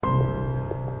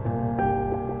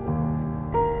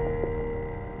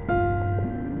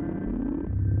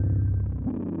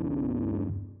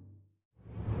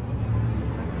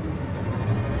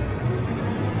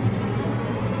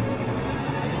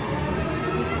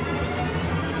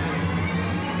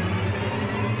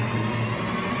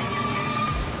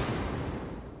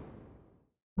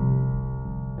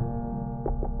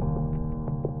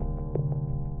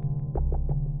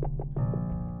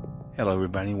Hello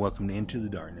everybody, welcome to Into the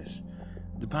Darkness,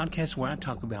 the podcast where I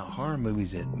talk about horror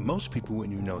movies that most people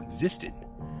wouldn't even know existed.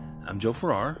 I'm Joe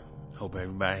Farrar. Hope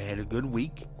everybody had a good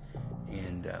week,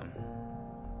 and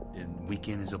the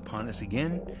weekend is upon us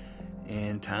again,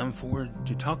 and time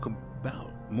to talk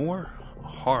about more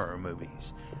horror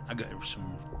movies. I got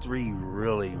three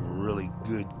really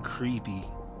good creepy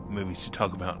movies to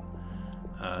talk about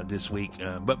this week.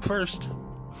 But first,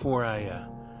 before I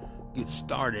get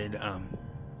started,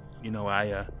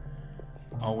 I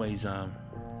always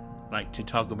like to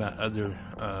talk about other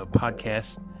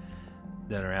podcasts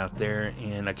that are out there,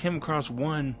 and I came across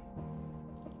one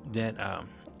that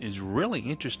is really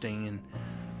interesting, and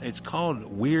it's called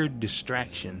Weird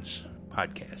Distractions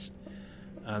Podcast.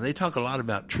 They talk a lot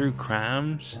about true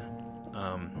crimes,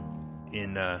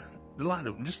 and a lot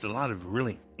of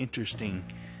really interesting,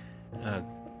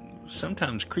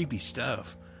 sometimes creepy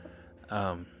stuff.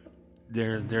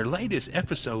 Their latest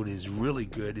episode is really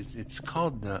good. It's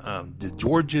called the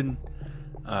Georgian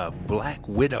Black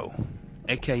Widow,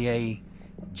 aka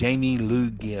Jamie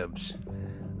Lou Gibbs.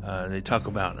 They talk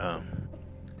about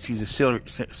she's a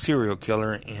serial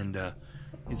killer, and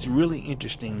it's really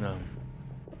interesting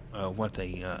what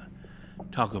they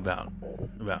talk about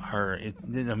her.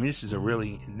 This is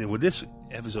this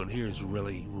episode here is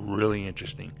really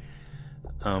interesting.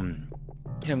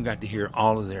 Haven't got to hear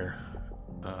all of their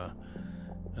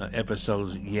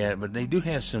episodes yet, but they do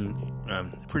have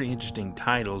some pretty interesting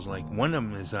titles. Like one of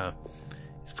them is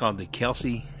it's called the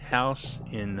Kelsey House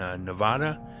in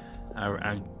Nevada.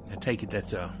 I take it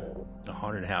that's a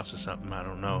haunted house or something. I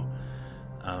don't know,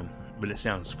 but it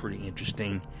sounds pretty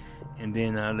interesting. And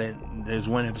then there's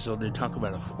one episode they talk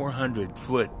about a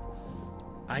 400-foot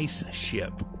ice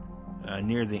ship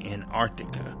near the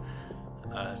Antarctica.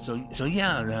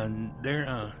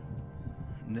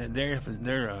 Their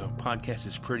podcast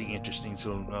is pretty interesting,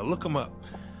 so look them up.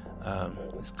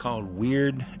 It's called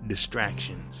Weird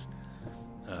Distractions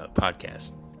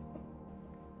Podcast.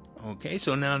 Okay,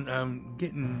 so now I'm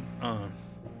getting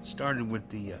started with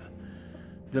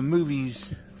the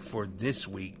movies for this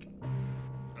week.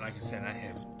 Like I said, I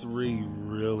have three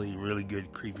really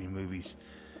good creepy movies,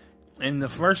 and the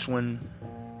first one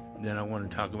that I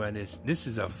want to talk about is it's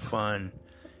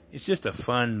just a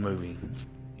fun movie.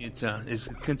 It's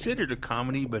considered a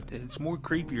comedy, but it's more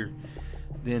creepier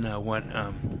than what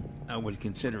I would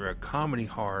consider a comedy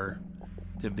horror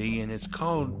to be, and it's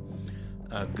called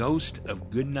Ghost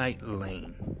of Goodnight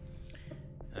Lane.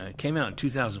 It came out in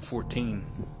 2014.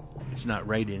 It's not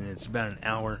rated, and it's about an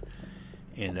hour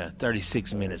and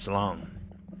 36 minutes long.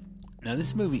 Now,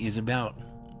 this movie is about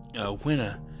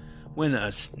when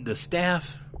the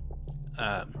staff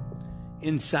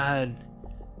inside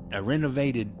a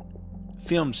renovated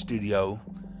film studio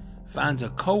finds a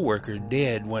co-worker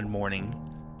dead one morning.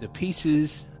 The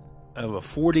pieces of a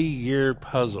 40-year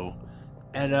puzzle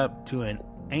add up to an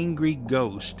angry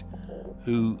ghost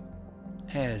who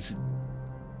has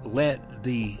let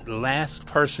the last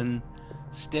person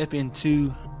step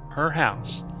into her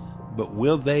house, but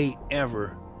will they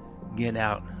ever get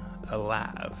out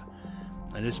alive?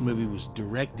 Now, this movie was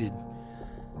directed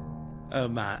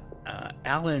by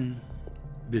Alan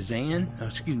Bajan,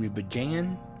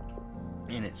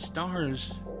 and it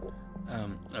stars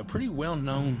a pretty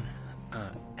well-known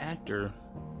actor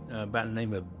by the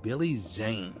name of Billy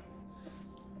Zane.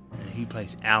 He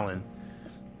plays Alan.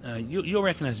 You'll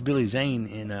recognize Billy Zane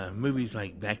in movies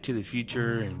like Back to the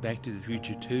Future and Back to the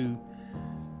Future 2.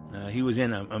 He was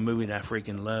in a movie that I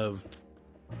freaking love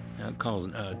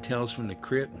called Tales from the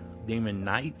Crypt, Demon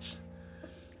Knights.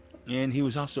 And he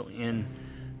was also in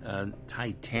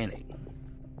Titanic.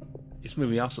 This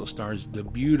movie also stars the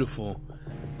beautiful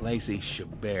Lacey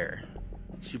Chabert.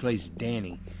 She plays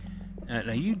Danny.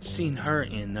 Now, you'd seen her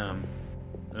in,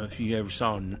 if you ever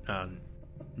saw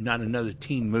Not Another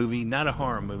Teen Movie, not a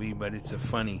horror movie, but it's a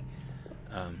funny,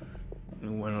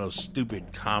 one of those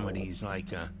stupid comedies, like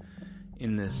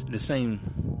in the same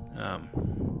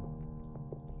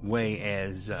way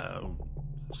as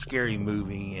Scary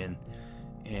Movie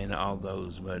and all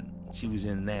those, but she was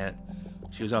in that.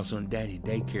 She was also in Daddy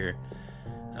Daycare.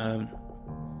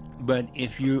 But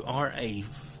if you are a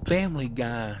Family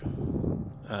Guy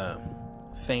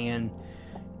fan,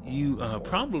 you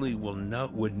probably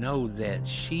would know that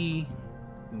she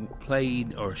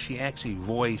actually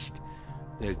voiced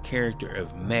the character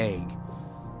of Meg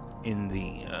in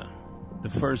the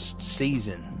first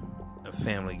season of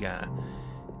Family Guy,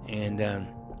 and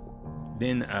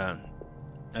then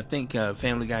I think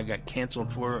Family Guy got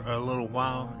canceled for a little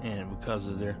while, and because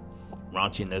of their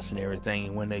raunchiness and everything.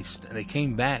 And when they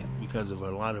came back because of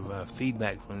a lot of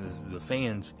feedback from the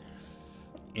fans,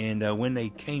 And when they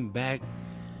came back,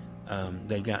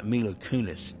 they got Mila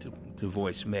Kunis to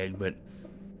voice Meg. But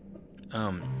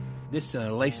this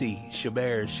Lacey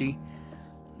Chabert, she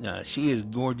is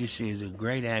gorgeous. She is a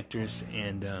great actress,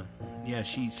 and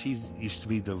she's used to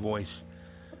be the voice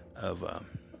of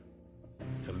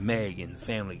Meg in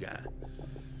Family Guy.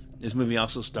 This movie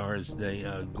also stars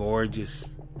the gorgeous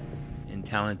and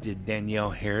talented Danielle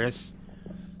Harris.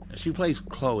 She plays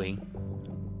Chloe.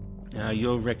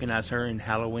 You'll recognize her in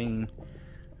Halloween,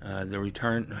 Halloween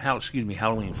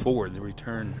 4, The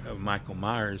Return of Michael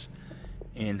Myers,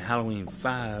 and Halloween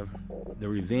 5, The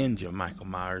Revenge of Michael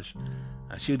Myers.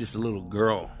 She was just a little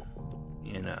girl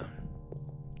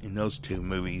in those two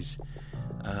movies.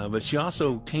 But she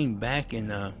also came back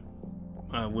and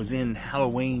was in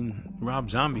Halloween,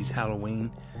 Rob Zombie's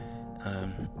Halloween,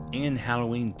 and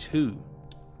Halloween 2.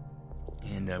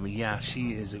 And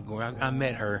she is a girl. I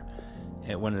met her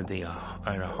at one of the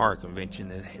at a horror convention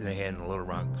that they had in Little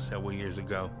Rock several years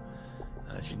ago.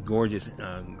 She's a gorgeous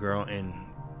girl and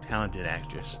talented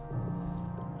actress.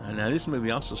 Now this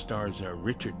movie also stars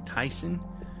Richard Tyson.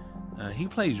 He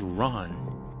plays Ron.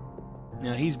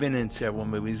 Now he's been in several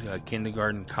movies,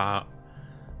 Kindergarten Cop.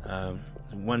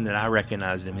 One that I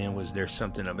recognized him in was There's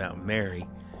Something About Mary,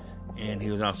 and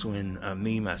he was also in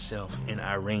Me, Myself, and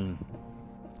Irene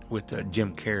with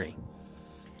Jim Carrey.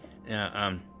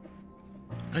 Now,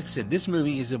 like I said, this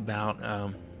movie is about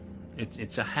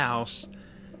it's a house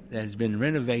that has been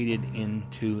renovated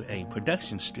into a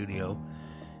production studio,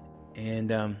 and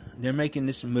they're making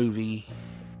this movie,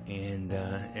 and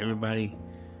everybody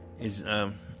is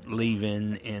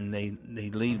leaving, and they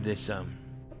leave this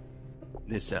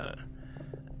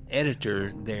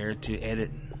editor there to edit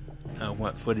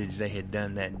what footage they had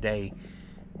done that day,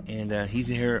 and he's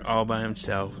here all by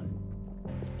himself,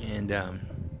 and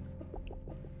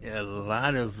a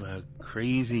lot of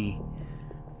crazy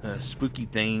spooky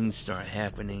things start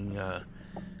happening.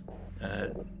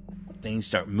 Things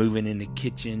start moving in the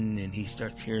kitchen, and he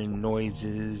starts hearing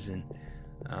noises, and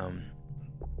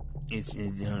it's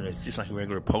just like a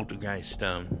regular poltergeist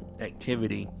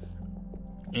activity.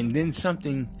 And then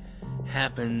something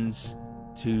happens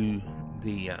to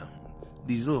these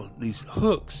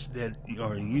hooks that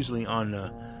are usually on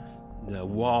the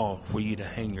wall for you to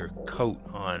hang your coat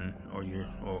on, or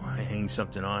hang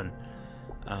something on.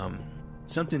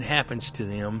 Something happens to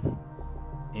them,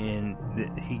 and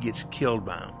he gets killed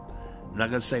by them. I'm not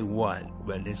gonna say what,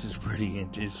 but this is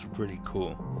pretty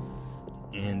cool.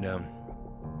 And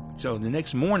so the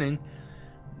next morning,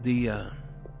 the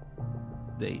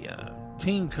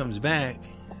team comes back.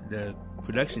 The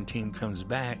production team comes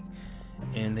back,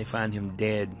 and they find him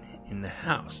dead in the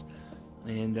house.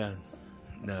 And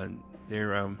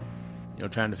they're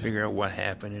trying to figure out what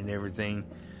happened and everything.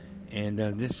 And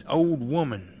this old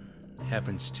woman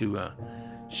happens to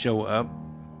show up,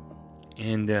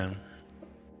 and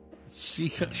she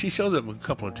shows up a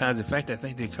couple of times. In fact, I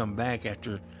think they come back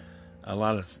after a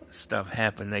lot of stuff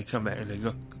happened. They come back and they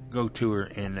go to her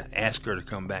and ask her to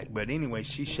come back. But anyway,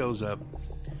 she shows up,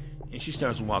 and she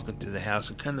starts walking through the house,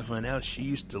 and kind of find out she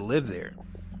used to live there.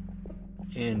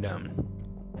 And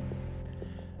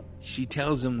she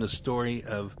tells them the story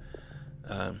of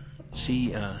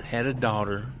she had a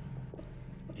daughter,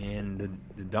 and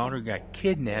the daughter got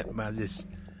kidnapped by this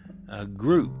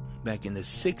group back in the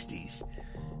 60s.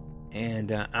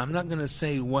 And I'm not going to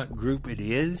say what group it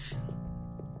is,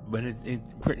 but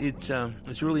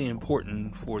it's really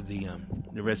important for the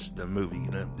rest of the movie.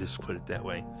 Just put it that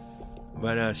way.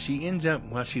 But she ends up,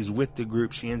 while she's with the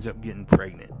group, she ends up getting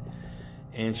pregnant,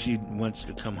 and she wants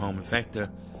to come home. In fact,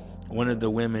 one of the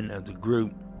women of the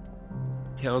group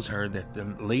tells her that the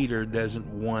leader doesn't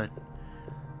want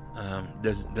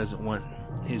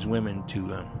his women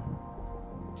to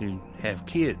have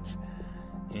kids,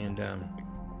 and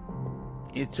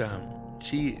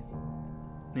she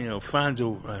finds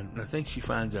I think she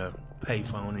finds a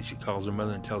payphone, and she calls her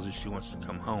mother and tells her she wants to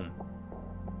come home.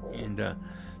 And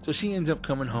so she ends up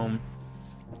coming home,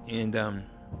 and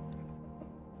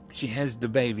she has the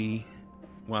baby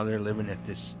while they're living at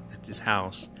this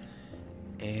house.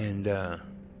 And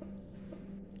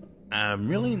I'm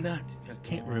really I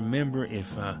can't remember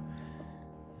if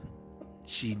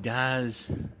she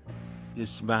dies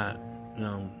just by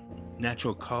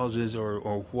natural causes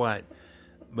or what,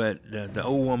 but the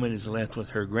old woman is left with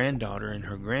her granddaughter, and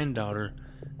her granddaughter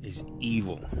is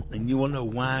evil, and you will know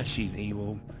why she's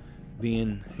evil,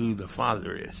 being who the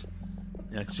father is.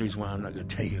 That's the reason why I'm not going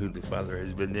to tell you who the father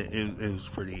is, but it was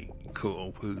pretty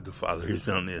cool who the father is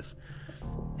on this.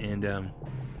 And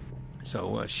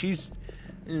so she's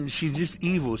just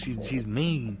evil. She's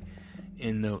mean,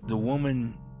 and the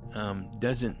woman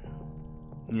doesn't,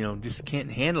 just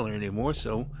can't handle her anymore.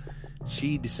 So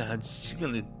she decides she's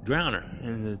going to drown her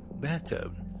in the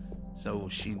bathtub. So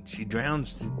she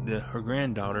drowns her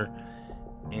granddaughter,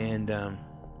 and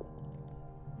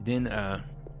then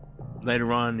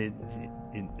later on,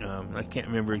 I can't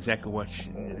remember exactly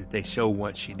if they show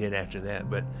what she did after that,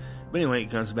 but anyway, it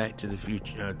comes back to the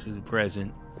future, to the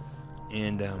present,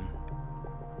 and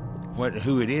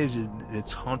who it is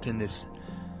that's haunting this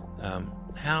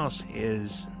house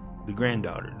is the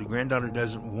granddaughter. The granddaughter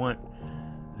doesn't want.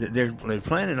 They're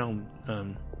planning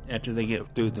on after they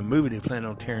get through the movie, they plan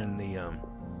on tearing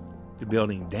the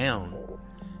building down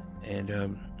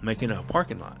and making a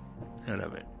parking lot out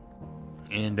of it.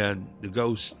 And the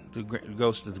ghost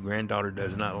of the granddaughter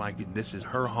does not like it. This is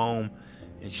her home,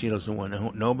 and she doesn't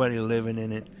want nobody living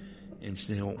in it, and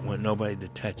she don't want nobody to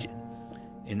touch it.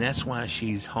 And that's why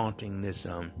she's haunting this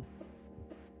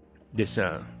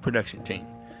production team.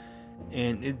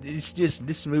 And it's just,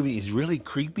 this movie is really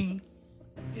creepy.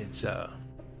 It's got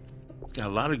a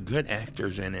lot of good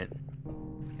actors in it.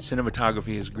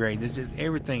 Cinematography is great.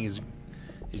 Everything is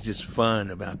just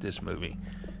fun about this movie.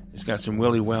 It's got some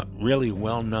really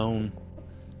well known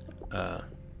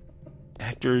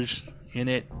actors in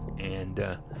it, and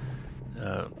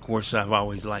of course I've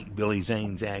always liked Billy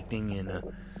Zane's acting, and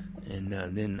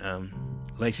then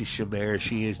Lacey Chabert,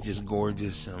 she is just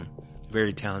gorgeous,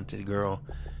 very talented girl,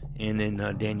 and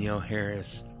then Danielle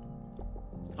Harris.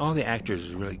 All the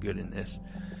actors are really good in this,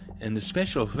 and the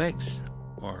special effects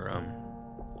are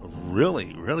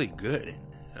really, really good.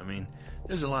 I mean,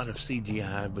 there's a lot of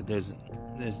CGI, but there's a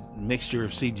mixture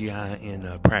of CGI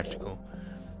and practical.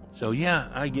 So yeah,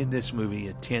 I give this movie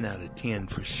a 10 out of 10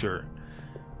 for sure.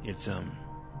 It's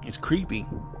creepy.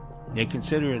 They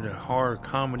consider it a horror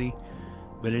comedy,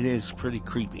 but it is pretty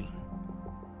creepy.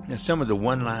 Now, some of the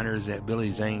one-liners that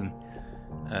Billy Zane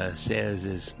says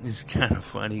is kind of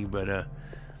funny, but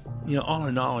all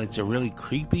in all, it's a really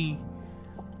creepy.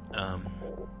 A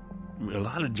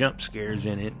lot of jump scares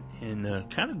in it, and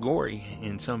kind of gory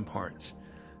in some parts.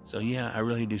 So yeah, I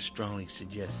really do strongly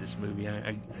suggest this movie.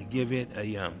 I give it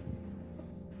a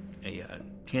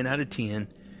 10 out of 10,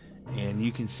 and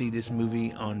you can see this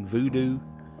movie on Vudu,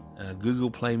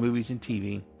 Google Play Movies and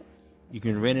TV. You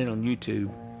can rent it on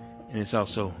YouTube, and it's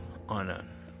also on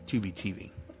Tubi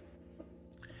TV.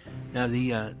 Now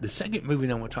the second movie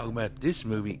that I want to talk about, this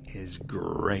movie is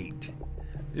great.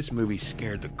 This movie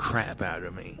scared the crap out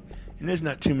of me. And there's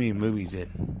not too many movies that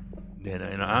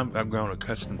I've grown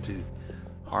accustomed to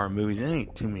horror movies. There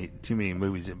ain't too many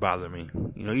movies that bother me.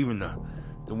 Even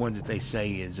the ones that they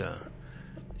say is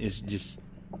just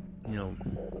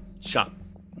shock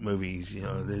movies.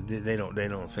 They don't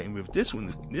affect me. But this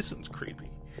one's creepy,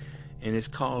 and it's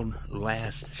called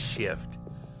Last Shift.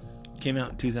 It came out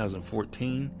in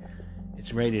 2014.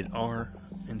 It's rated R,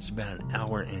 and it's about an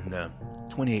hour and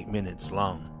 28 minutes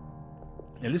long.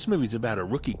 Now, this movie is about a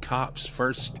rookie cop's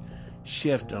first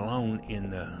shift alone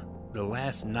in the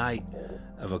last night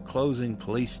of a closing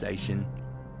police station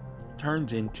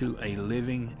turns into a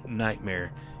living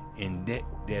nightmare, and that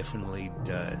definitely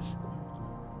does.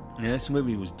 Now, this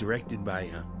movie was directed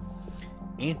by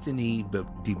Anthony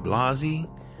DiBlasi.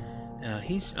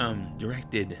 He's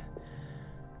directed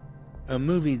a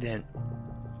movie that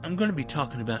I'm going to be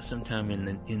talking about sometime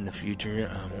in the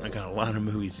future. I got a lot of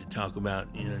movies to talk about,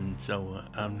 and so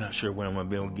I'm not sure when I'm going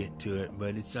to be able to get to it.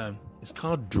 But it's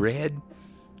called Dread,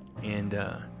 and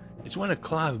it's one of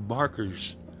Clive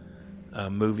Barker's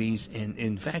movies. And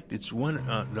in fact, it's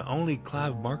the only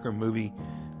Clive Barker movie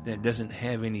that doesn't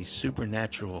have any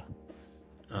supernatural,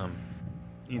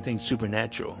 anything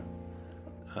supernatural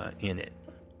in it.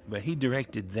 But he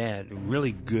directed that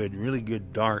really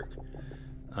good dark,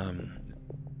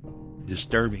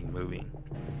 disturbing movie.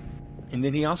 And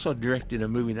then he also directed a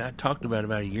movie that I talked about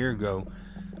a year ago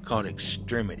called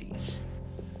Extremities.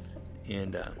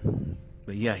 And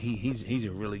but yeah, he's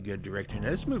a really good director. Now,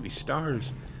 this movie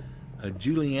stars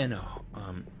Juliana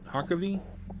Harkavy.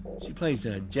 She plays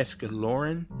Jessica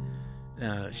Lauren.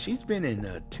 She's been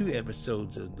in 2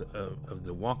 episodes of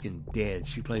The Walking Dead.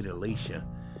 She played Alicia.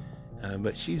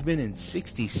 But she's been in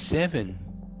 67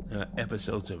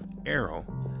 episodes of Arrow.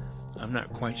 I'm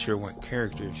not quite sure what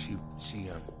character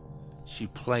she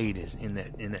played in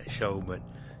that show, but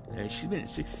she's been in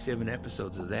 67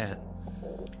 episodes of that.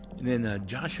 And then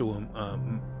Joshua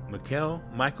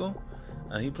Michael,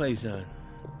 he plays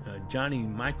Johnny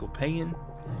Michael Payan.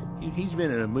 He's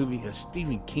been in a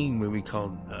Stephen King movie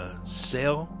called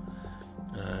Cell,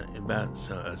 about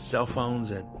cell phones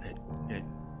that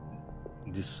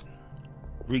just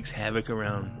wreaks havoc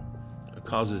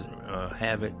causes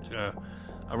havoc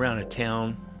around a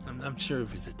town I'm sure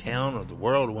if it's a town or the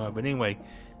world or what, but anyway,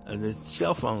 the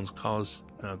cell phones cause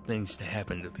things to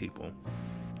happen to people.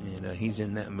 And he's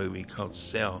in that movie called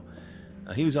Cell.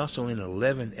 He was also in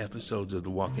 11 episodes of The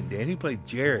Walking Dead. He played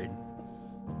Jared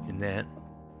in that.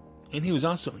 And he was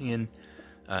also in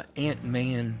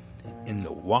Ant-Man and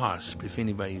the Wasp, if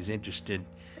anybody is interested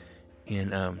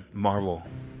in Marvel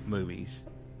movies.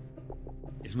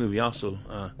 This movie also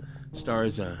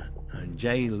stars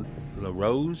Jay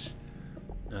LaRose.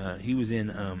 He was in,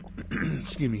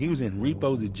 he was in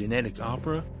Repo the Genetic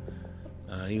Opera.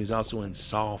 He was also in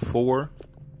Saw 4.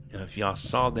 If y'all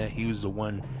saw that, he was the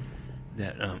one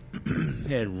that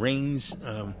had rings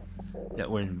that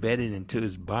were embedded into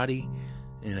his body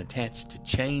and attached to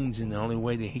chains, and the only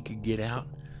way that he could get out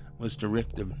was to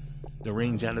rip the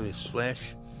rings out of his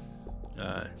flesh.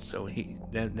 So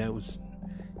that was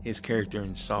his character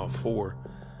in Saw 4.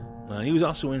 He was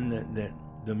also in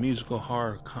the musical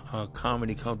horror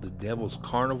comedy called The Devil's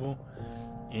Carnival,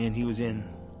 and he was in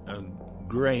a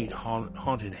great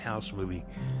haunted house movie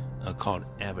called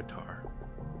Avatar.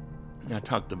 And I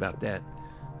talked about that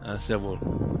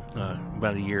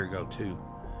about a year ago too.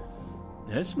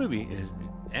 Now, this movie has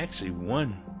actually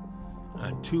won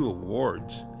 2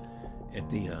 awards at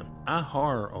the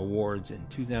iHorror Awards in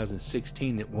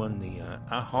 2016. It won the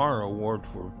iHorror Award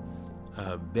for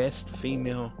Best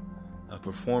Female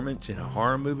Performance in a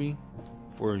Horror Movie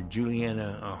for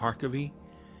Juliana Harkavy,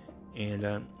 and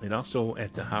it also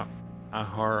at the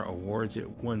iHorror Awards it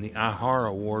won the iHorror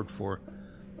Award for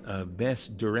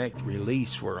Best Direct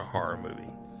Release for a Horror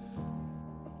Movie.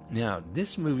 Now,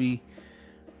 this movie,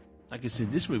 like I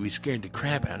said, this movie scared the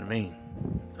crap out of me.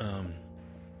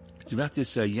 It's about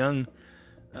this young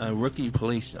rookie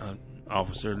police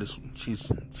officer.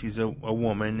 She's a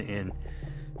woman, and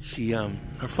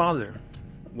her father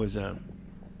was a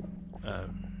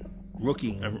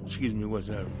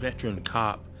veteran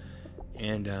cop,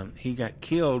 and he got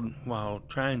killed while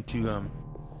trying to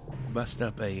bust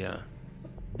up a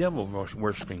devil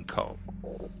worshiping cult,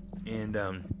 and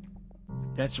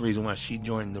that's the reason why she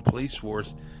joined the police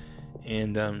force.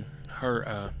 And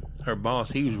her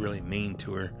boss, he was really mean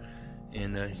to her,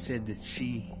 and he said that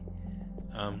she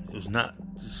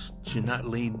should not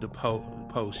leave the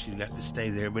post. She got to stay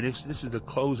there. But this is the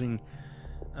closing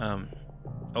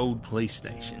old police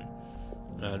station.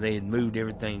 They had moved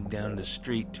everything down the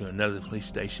street to another police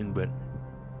station, but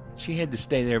she had to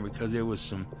stay there because there was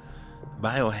some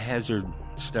biohazard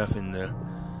stuff in the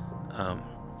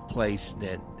place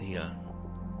that the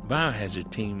biohazard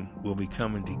team will be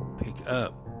coming to pick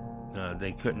up.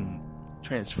 They couldn't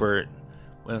transfer it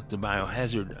without the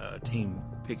biohazard team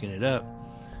picking it up,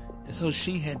 and so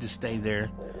she had to stay there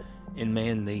and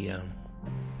man the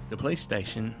police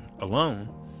station alone.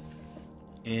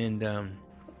 And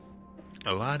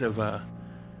a lot of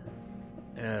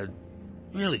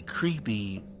really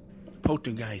creepy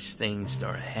poltergeist things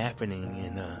start happening,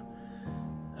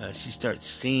 and she starts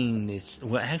seeing this.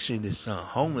 Well, actually, this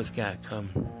homeless guy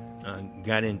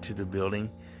got into the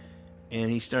building, and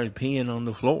he started peeing on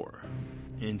the floor,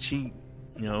 and she,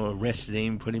 arrested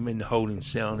him, put him in the holding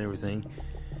cell and everything.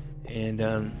 And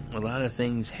a lot of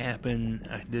things happen.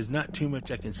 There's not too much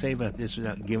I can say about this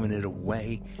without giving it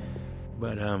away,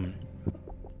 but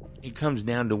it comes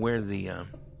down to where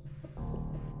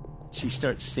she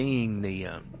starts seeing the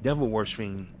devil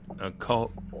worshiping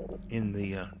cult in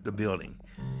the building,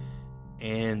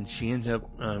 and she ends up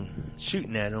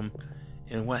shooting at them.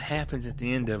 And what happens at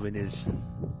the end of it is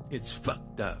it's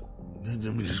fucked up.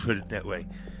 Let me just put it that way.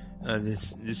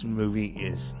 This movie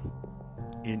is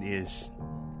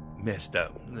messed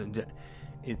up.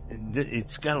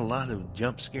 It's got a lot of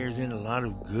jump scares in, a lot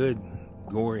of good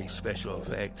gory special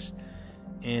effects,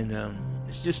 and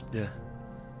it's just the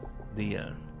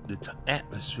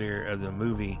atmosphere of the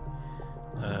movie,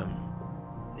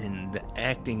 and the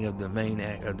acting of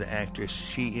the actress.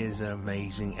 She is an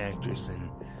amazing actress, and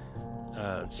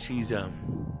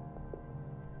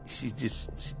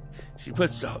she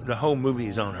puts the whole movie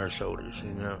is on her shoulders,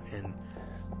 and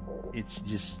it's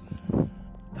just,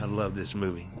 I love this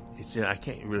movie. It's just, I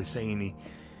can't really say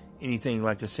anything.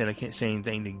 Like I said, I can't say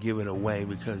anything to give it away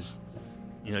because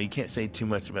you can't say too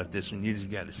much about this one. You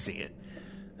just got to see it.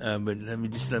 But let me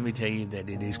tell you that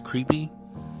it is creepy,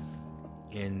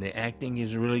 and the acting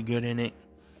is really good in it.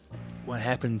 What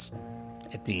happens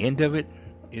at the end of it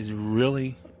is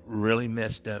really, really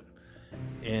messed up,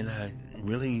 and I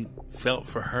really felt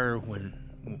for her when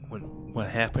what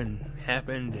happened,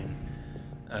 and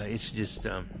it's just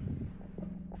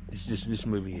this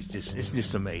movie is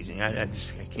just amazing. I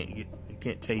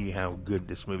can't tell you how good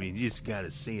this movie is. You just got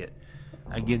to see it.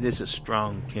 I give this a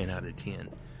strong 10 out of 10.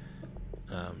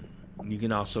 You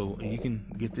can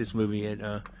get this movie at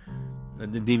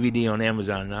the DVD on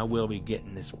Amazon, and I will be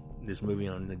getting this movie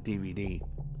on the DVD.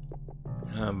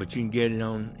 But you can get it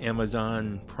on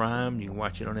Amazon Prime. You can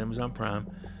watch it on Amazon Prime.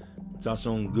 It's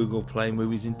also on Google Play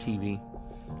Movies and TV.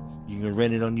 You can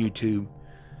rent it on YouTube.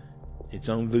 It's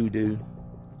on Vudu.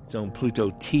 It's on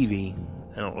Pluto TV.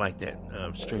 I don't like that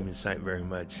streaming site very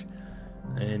much.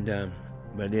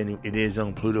 But then it is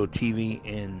on Pluto TV,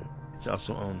 and it's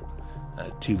also on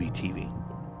Tubi TV.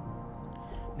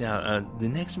 Now, the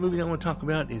next movie I want to talk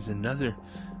about is another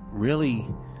really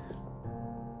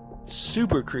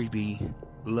super creepy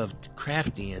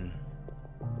Lovecraftian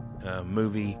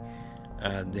movie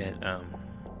that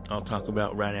I'll talk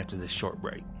about right after this short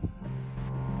break.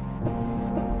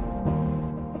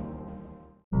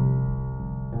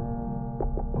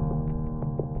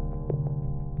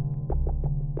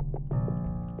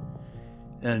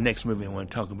 The next movie I want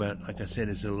to talk about, like I said,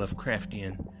 is a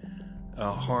Lovecraftian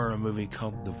horror movie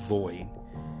called The Void.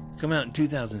 It came out in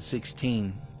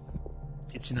 2016.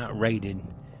 It's not rated.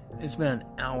 It's about an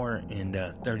hour and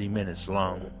 30 minutes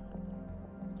long.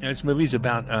 Now, this movie is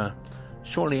about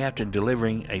shortly after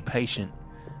delivering a patient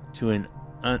to an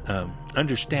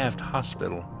understaffed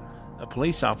hospital, a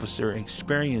police officer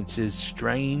experiences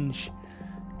strange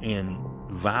and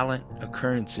violent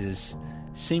occurrences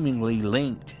seemingly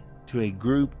linked to a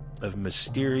group of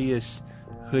mysterious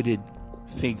hooded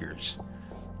figures.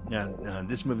 Now,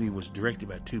 this movie was directed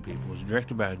by two people. It was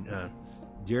directed by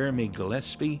Jeremy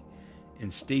Gillespie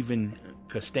and Stephen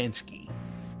Kostansky,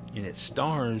 and it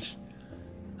stars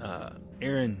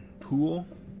Aaron Poole.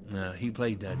 He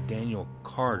played Daniel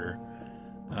Carter.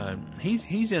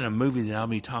 He's in a movie that I'll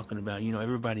be talking about. You know,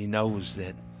 everybody knows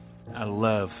that I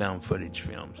love found footage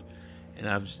films, and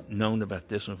I've known about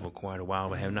this one for quite a while,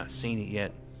 but have not seen it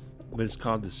yet. But it's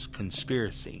called The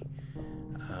Conspiracy,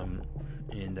 and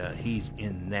he's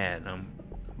in that. I'll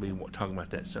be talking about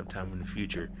that sometime in the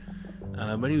future.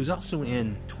 But he was also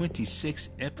in 26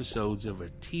 episodes of a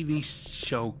TV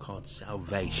show called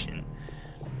Salvation.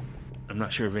 I'm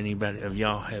not sure if anybody of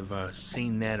y'all have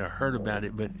seen that or heard about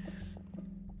it, but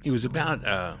it was about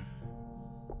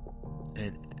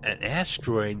an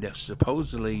asteroid that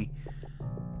supposedly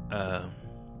was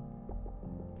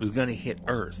going to hit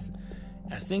Earth.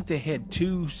 I think they had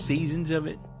 2 seasons of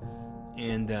it,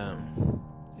 and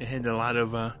it had a lot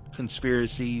of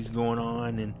conspiracies going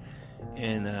on,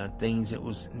 and things that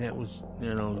was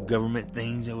government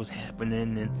things that was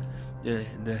happening, and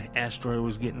the asteroid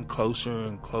was getting closer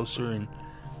and closer, and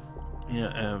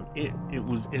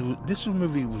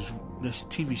this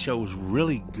TV show was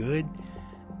really good,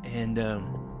 and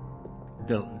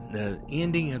the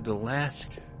ending of the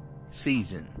last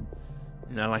season.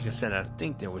 Now, like I said, I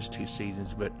think there was 2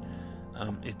 seasons, but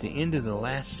at the end of the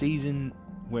last season,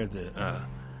 where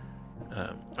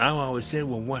I always said,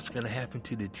 well, what's going to happen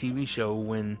to the TV show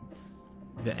when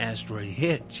the asteroid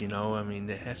hits? You know, I mean,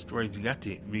 the asteroid's got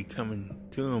to be coming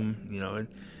to them. You know,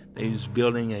 they was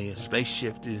building a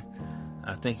spaceship to,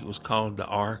 I think it was called the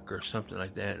Ark or something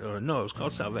like that, or no, it was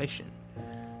called Salvation,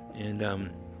 and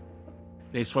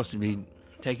they're supposed to be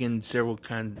taking several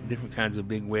different kinds of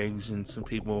big wigs and some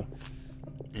people,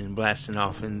 and blasting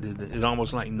off into it's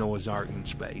almost like Noah's Ark in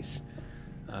space,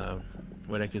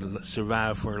 where they could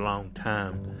survive for a long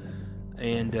time.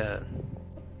 And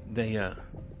the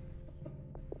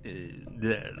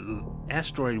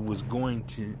asteroid was going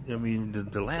to, I mean,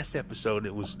 the last episode,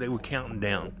 they were counting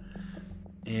down,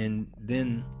 and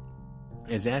then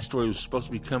as the asteroid was supposed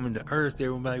to be coming to Earth,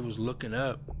 everybody was looking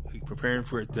up, preparing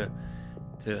for it to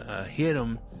hit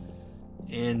them,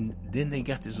 and then they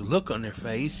got this look on their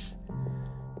face,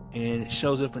 and it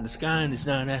shows up in the sky, and it's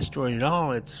not an asteroid at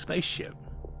all, it's a spaceship.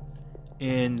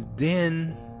 And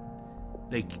then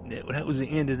that was the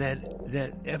end of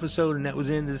that episode, and that was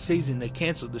the end of the season. They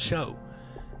canceled the show,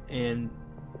 and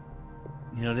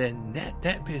you know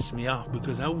that pissed me off,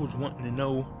 because I was wanting to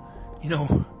know,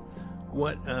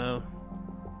 what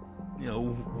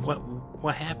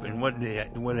happened.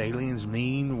 What aliens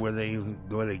mean? Were they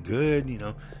good?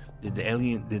 Did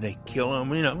they kill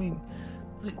them? I mean,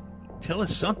 tell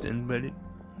us something. But it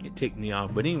ticked me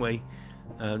off. But anyway,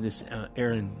 this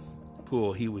Aaron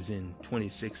Poole, he was in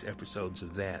 26 episodes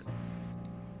of that.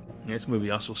 This movie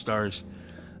also stars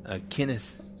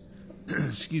Kenneth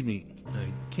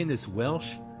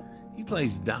Welsh. He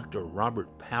plays Dr.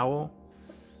 Robert Powell.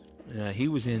 He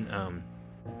was in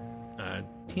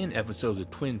 10 episodes of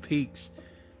Twin Peaks,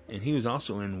 and he was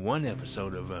also in 1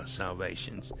 episode of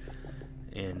Salvations.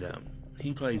 And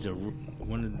he plays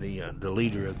one of the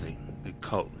leader of the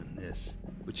cult in this,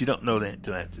 but you don't know that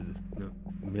until after the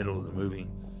middle of the movie.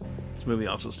 This movie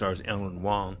also stars Ellen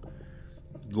Wong,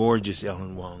 gorgeous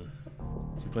Ellen Wong.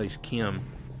 She plays Kim,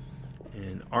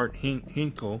 and Art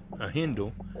Hindle,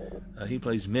 he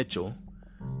plays Mitchell.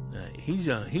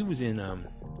 He was in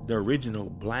the original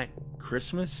Black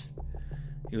Christmas.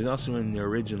 He was also in the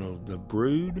original The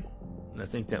Brood. I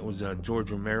think that was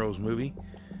George Romero's movie.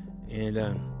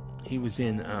 And he was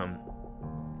in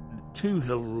two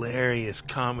hilarious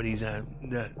comedies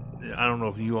that I don't know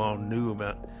if you all know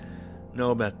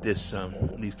about these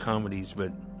comedies,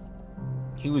 but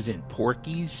he was in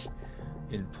Porky's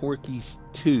and Porky's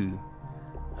 2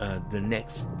 The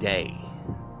Next Day.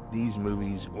 These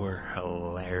movies were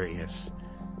hilarious.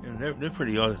 And they're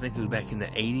pretty old. I think it was back in the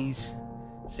 80s,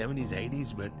 70s,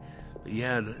 80s, but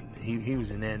yeah, he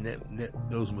was in that.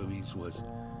 Those movies was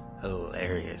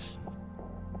hilarious.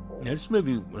 Now, this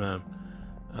movie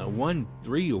won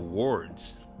 3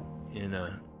 awards, and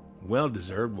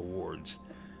well-deserved awards.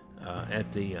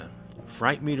 At the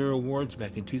Fright Meter Awards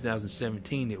back in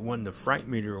 2017, it won the Fright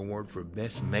Meter Award for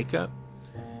Best Makeup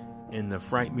and the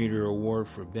Fright Meter Award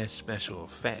for Best Special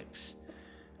Effects.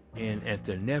 And at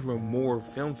the Nevermore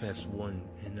Film Festival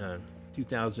in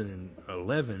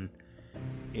 2011,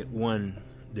 it won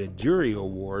the Jury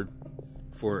Award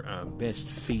for Best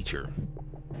Feature.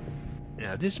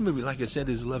 Now, this movie, like I said,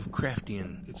 is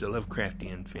Lovecraftian. It's a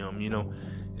Lovecraftian film. You know,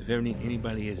 if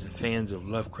anybody is fans of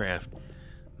Lovecraft,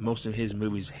 most of his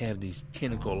movies have these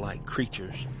tentacle-like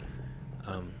creatures.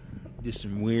 Just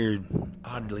some weird,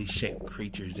 oddly shaped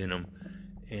creatures in them.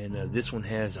 And this one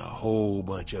has a whole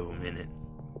bunch of them in it.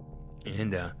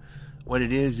 And what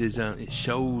it is it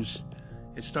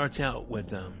starts out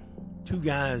with 2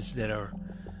 guys that are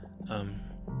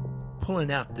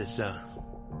pulling out this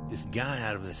guy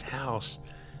out of this house.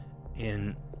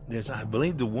 And I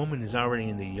believe the woman is already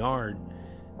in the yard.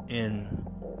 And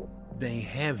they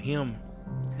have him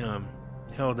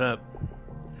held up,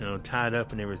 tied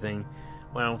up and everything.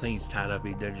 Well, I don't think he's tied up.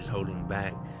 They're just holding him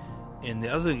back. And the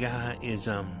other guy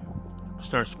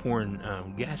starts pouring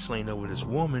gasoline over this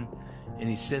woman, and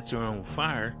he sets her on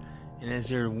fire. And as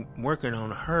they're working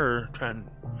on her,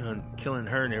 killing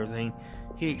her and everything,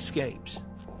 he escapes.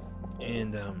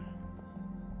 And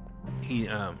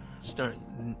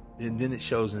and then it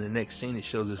shows in the next scene, it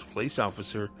shows this police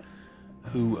officer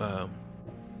who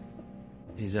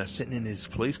is sitting in his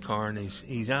police car, and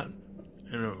he's out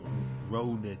in a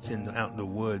road that's out in the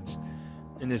woods,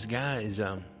 and this guy is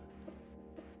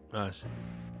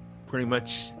pretty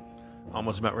much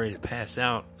almost about ready to pass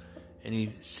out, and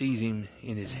he sees him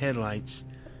in his headlights,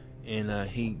 and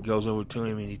he goes over to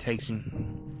him, and he takes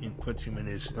him and puts him in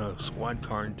his squad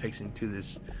car and takes him to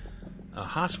this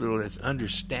hospital that's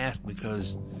understaffed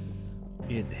because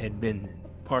it had been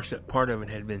part of it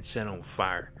had been set on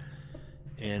fire,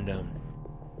 and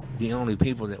the only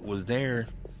people that was there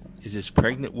is this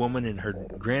pregnant woman and her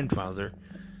grandfather,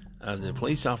 the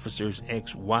police officer's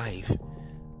ex-wife,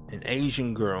 an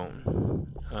Asian girl,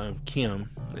 Kim,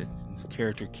 the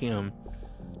character Kim,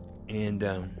 and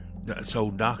this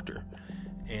old doctor.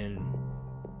 And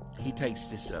he takes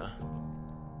this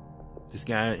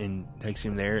guy and takes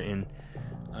him there, and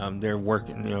they're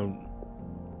working,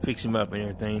 fix him up and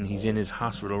everything. He's in his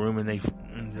hospital room, and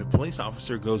the police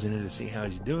officer goes in there to see how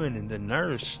he's doing, and the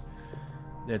nurse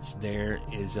that's there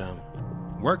is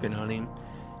working on him,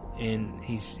 and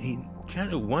he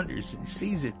kind of wonders, he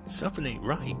sees that something ain't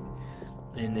right,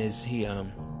 and as he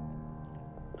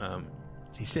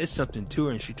says something to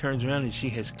her, and she turns around and she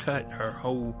has cut her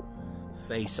whole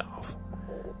face off.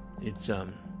 It's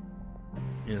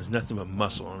there's nothing but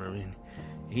muscle on her, and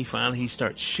he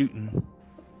starts shooting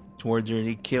towards her, and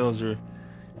he kills her,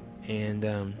 and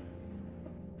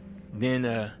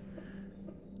then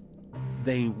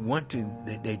they want to.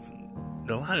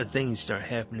 A lot of things start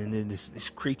happening, and this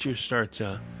creature starts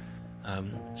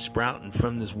sprouting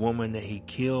from this woman that he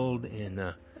killed,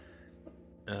 and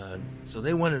so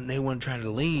they want to try to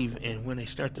leave. And when they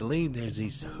start to leave, there's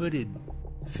these hooded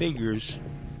figures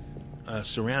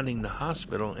surrounding the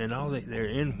hospital, and they're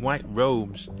in white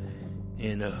robes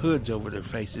and hoods over their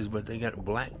faces, but they got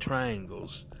black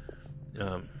triangles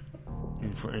in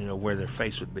front, where their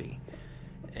face would be,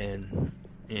 and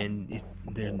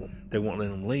they won't let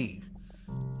them leave.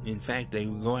 In fact, they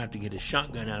go out to get a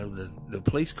shotgun out of the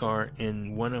police car,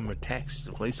 and one of them attacks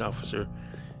the police officer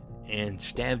and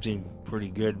stabs him pretty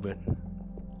good, but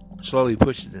slowly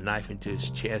pushes the knife into his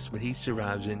chest. But he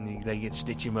survives it, and they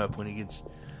stitch him up when he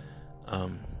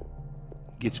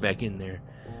gets back in there.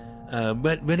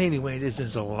 But anyway,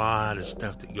 there's a lot of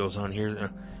stuff that goes on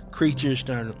here. Creatures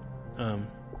start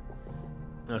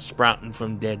sprouting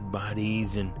from dead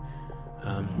bodies, and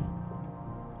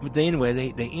But they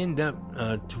end up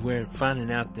to where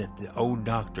finding out that the old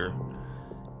doctor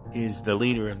is the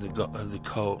leader of the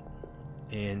cult,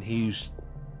 and he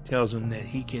tells them that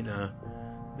he can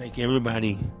make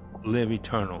everybody live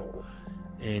eternal,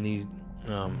 and he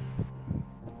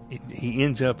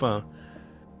ends up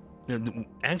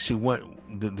actually what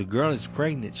the girl is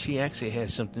pregnant. She actually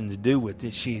has something to do with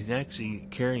it. She's actually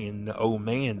carrying the old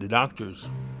man, the doctor's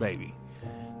baby,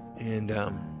 and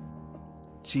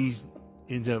she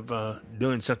ends up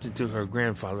doing something to her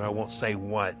grandfather. I won't say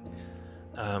what,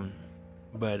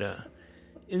 but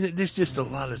there's just a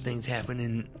lot of things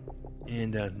happening,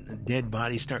 and dead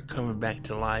bodies start coming back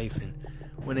to life. And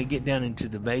when they get down into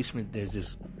the basement, there's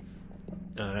this.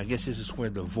 I guess this is where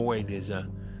the void is.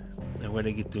 Where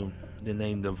they get the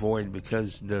name the void,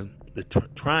 because the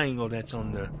triangle that's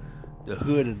on the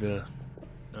hood of the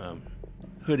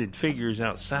hooded figures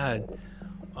outside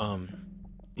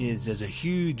there's a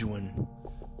huge one,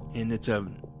 and it's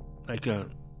like a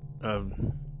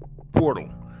portal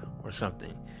or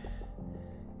something.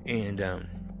 And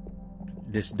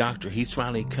this doctor, he's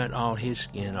finally cut all his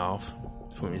skin off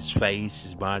from his face,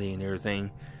 his body, and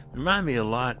everything. Remind me a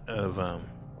lot of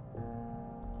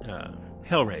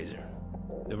Hellraiser,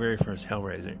 the very first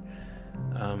Hellraiser.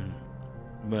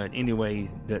 But anyway,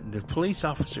 the police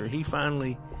officer, he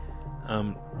finally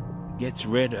gets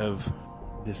rid of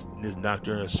this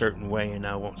doctor in a certain way, and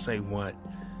I won't say what.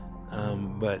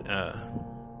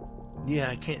 Yeah,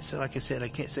 I can't say, like I said, I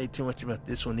can't say too much about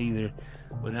this one either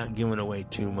without giving away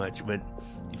too much. But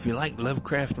if you like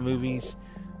Lovecraft movies,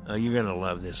 you're gonna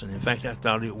love this one. In fact, I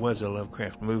thought it was a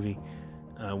Lovecraft movie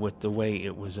with the way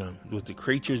it was, with the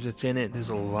creatures that's in it. There's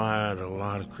a lot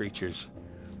of creatures,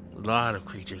 a lot of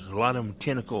them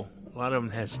tentacle. A lot of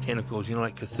them has tentacles,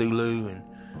 like Cthulhu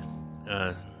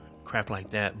and crap like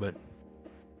that. But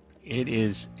it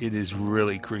is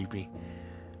really creepy.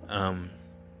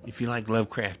 If you like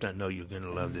Lovecraft, I know you're going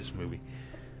to love this movie.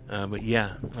 But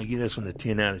yeah, I give this one a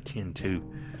 10 out of 10 too.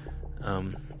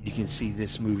 You can see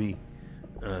this movie,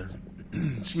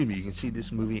 you can see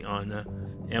this movie on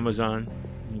Amazon.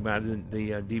 You can buy the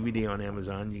DVD on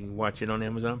Amazon. You can watch it on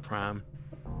Amazon Prime,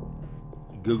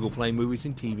 Google Play Movies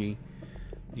and TV.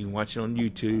 You can watch it on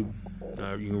YouTube.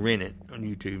 You can rent it on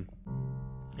YouTube.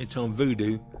 It's on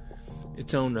Vudu.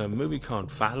 It's on a movie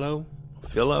called Philo.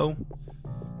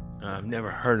 I've never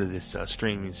heard of this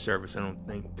streaming service, I don't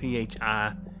think.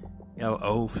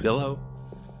 Philo, Philo.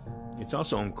 It's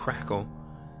also on Crackle,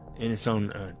 and it's on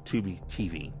Tubi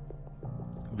TV.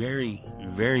 Very,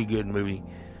 very good movie.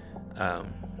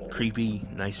 Creepy,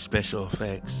 nice special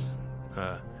effects.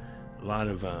 A lot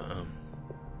of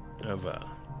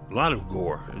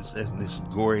gore. It's as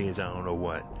gory as I don't know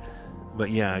what.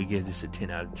 But yeah, I give this a 10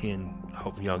 out of 10. I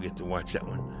hope y'all get to watch that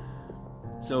one.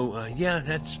 So yeah,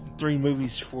 that's 3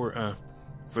 movies for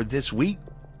this week.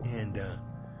 And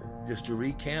just to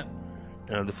recap,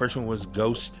 the first one was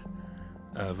Ghost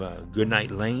of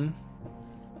Goodnight Lane.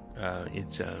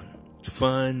 It's a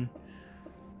fun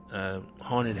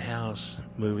haunted house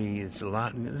movie. It's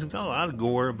got a lot of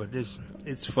gore, but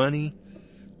it's funny,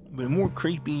 but more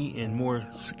creepy and more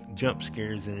jump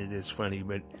scares than it is funny.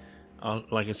 But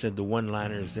like I said, the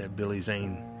one-liners that Billy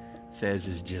Zane says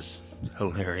is just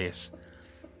hilarious.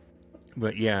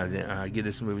 But yeah, I give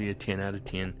this movie a 10 out of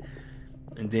 10.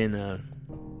 And then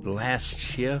The Last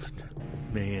Shift,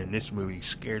 man, this movie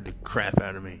scared the crap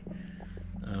out of me.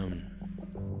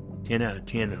 10 out of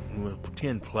 10,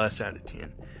 10 plus out of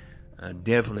 10.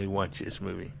 Definitely watch this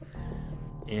movie.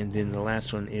 And then the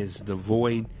last one is The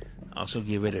Void. Also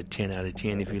give it a 10 out of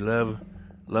 10. If you love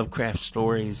Lovecraft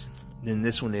stories, then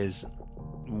this one is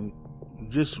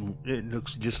it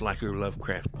looks just like your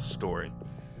Lovecraft story.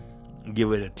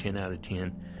 Give it a 10 out of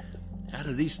 10. Out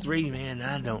of these 3, man,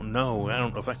 I don't know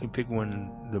if I can pick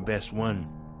the best one.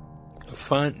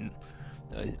 Fun,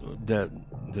 the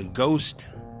Ghost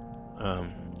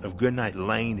of Goodnight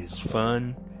Lane is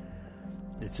fun.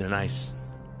 It's a nice,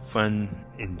 fun,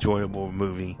 enjoyable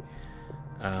movie.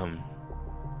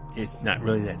 It's not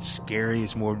really that scary.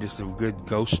 It's more just a good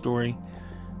ghost story.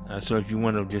 So if you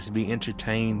want to just be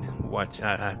entertained, watch.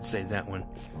 I'd say that one.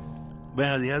 But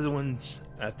out of the other ones,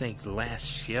 I think The Last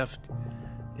Shift,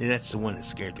 that's the one that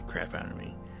scared the crap out of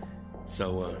me.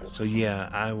 So yeah,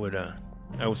 I would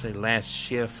say Last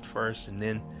Shift first, and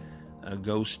then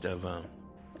Ghost of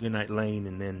Goodnight Lane,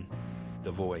 and then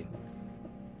The Void.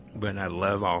 But I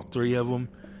love all 3 of them.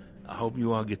 I hope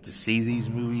you all get to see these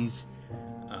movies.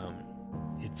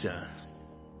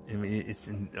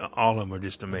 All of them are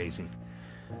just amazing.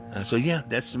 So yeah,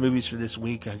 that's the movies for this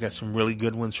week. I got some really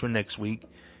good ones for next week.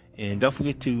 And don't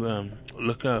forget to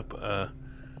look up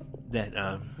that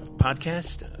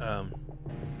podcast,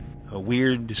 a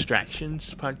Weird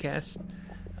Distractions podcast.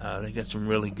 They got some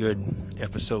really good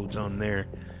episodes on there.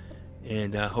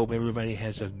 And I hope everybody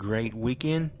has a great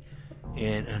weekend.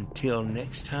 And until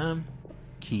next time,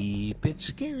 keep it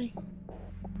scary.